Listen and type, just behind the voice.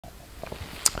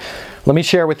Let me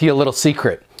share with you a little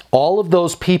secret. All of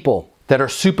those people that are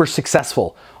super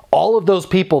successful, all of those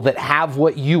people that have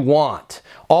what you want,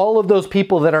 all of those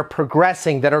people that are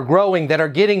progressing, that are growing, that are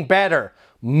getting better,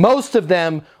 most of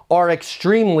them are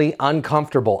extremely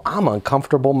uncomfortable. I'm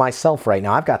uncomfortable myself right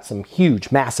now. I've got some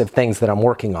huge, massive things that I'm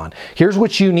working on. Here's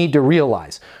what you need to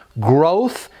realize.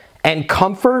 Growth and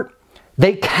comfort,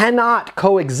 they cannot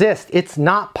coexist. It's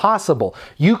not possible.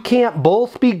 You can't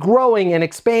both be growing and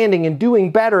expanding and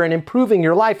doing better and improving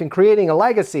your life and creating a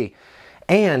legacy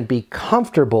and be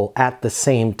comfortable at the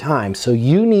same time. So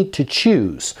you need to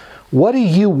choose. What do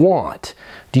you want?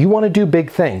 Do you want to do big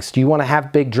things? Do you want to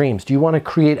have big dreams? Do you want to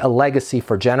create a legacy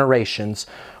for generations?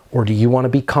 Or do you want to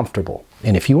be comfortable?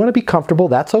 And if you want to be comfortable,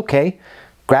 that's okay.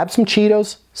 Grab some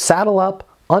Cheetos, saddle up,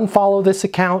 unfollow this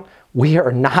account. We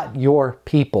are not your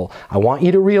people. I want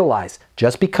you to realize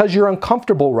just because you're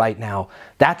uncomfortable right now,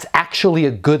 that's actually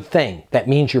a good thing. That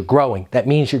means you're growing. That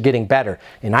means you're getting better.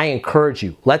 And I encourage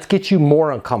you, let's get you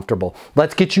more uncomfortable.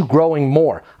 Let's get you growing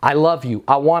more. I love you.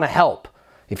 I want to help.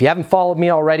 If you haven't followed me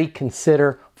already,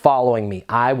 consider following me.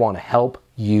 I want to help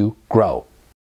you grow.